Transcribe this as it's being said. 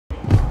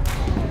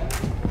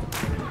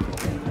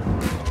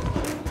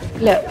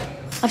Look,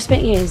 I've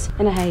spent years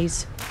in a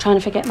haze trying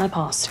to forget my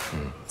past.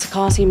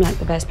 Sakaar seemed like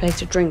the best place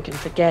to drink and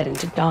forget and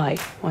to die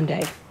one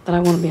day. That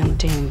I want to be on the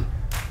team.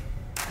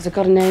 Has it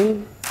got a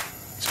name?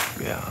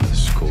 Yeah,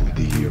 it's called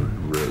the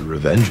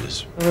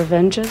Revenges. The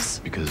Revenges?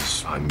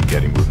 Because I'm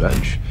getting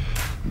revenge.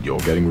 You're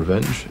getting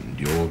revenge, and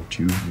what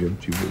do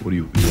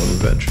you want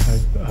revenge?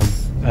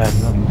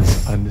 I'm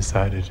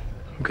undecided.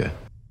 Okay.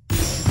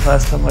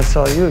 Last time I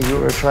saw you, you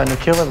were trying to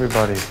kill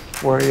everybody.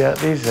 Where are you at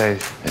these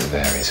days? It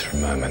varies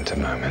from moment to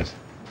moment.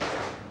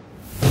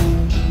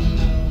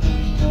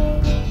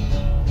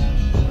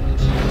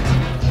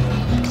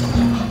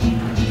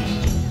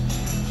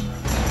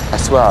 I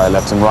swear I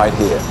left him right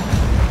here.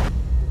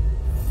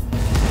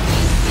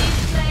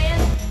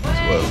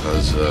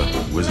 As well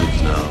as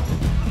wizards now.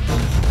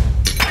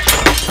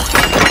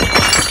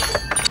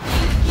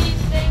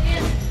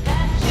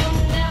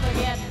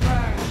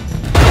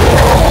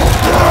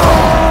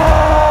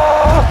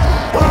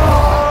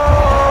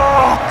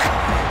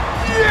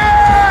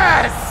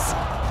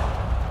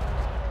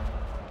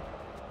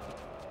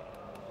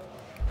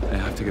 I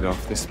have to get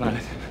off this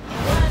planet.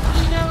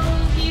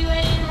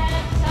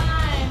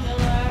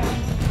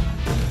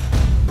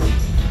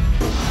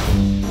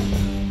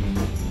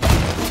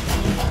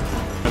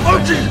 Oh,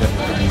 Jesus!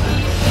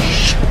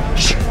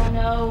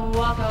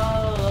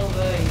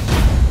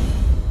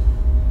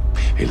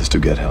 Hey, let's do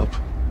get help.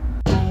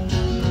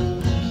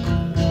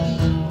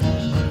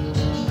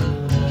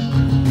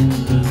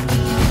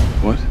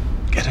 What?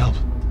 Get help.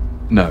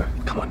 No.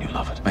 Come on, you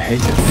love it. I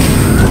hate it.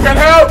 Get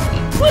help!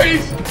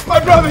 Please! My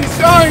brother's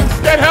dying!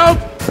 Get help!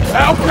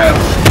 Help him!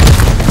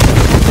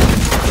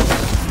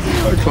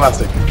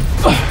 Classic.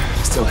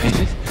 Still hate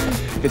it?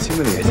 It's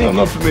humiliating. No,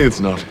 not for me, it's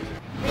not.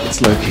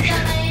 It's Loki.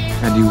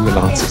 And you will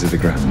answer to the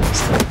Grand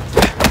Master.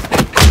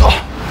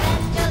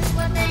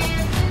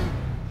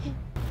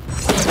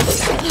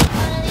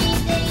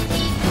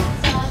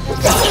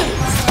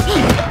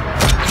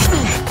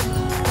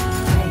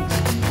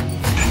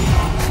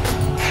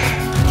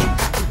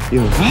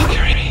 You're a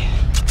Valkyrie.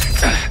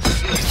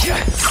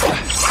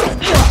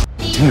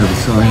 Terribly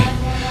sorry.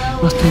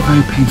 Must be a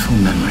very painful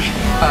memory.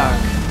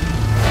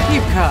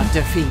 You can't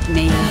defeat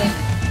me.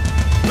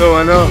 No,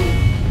 I know.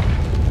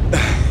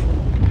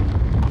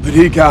 But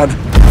he can.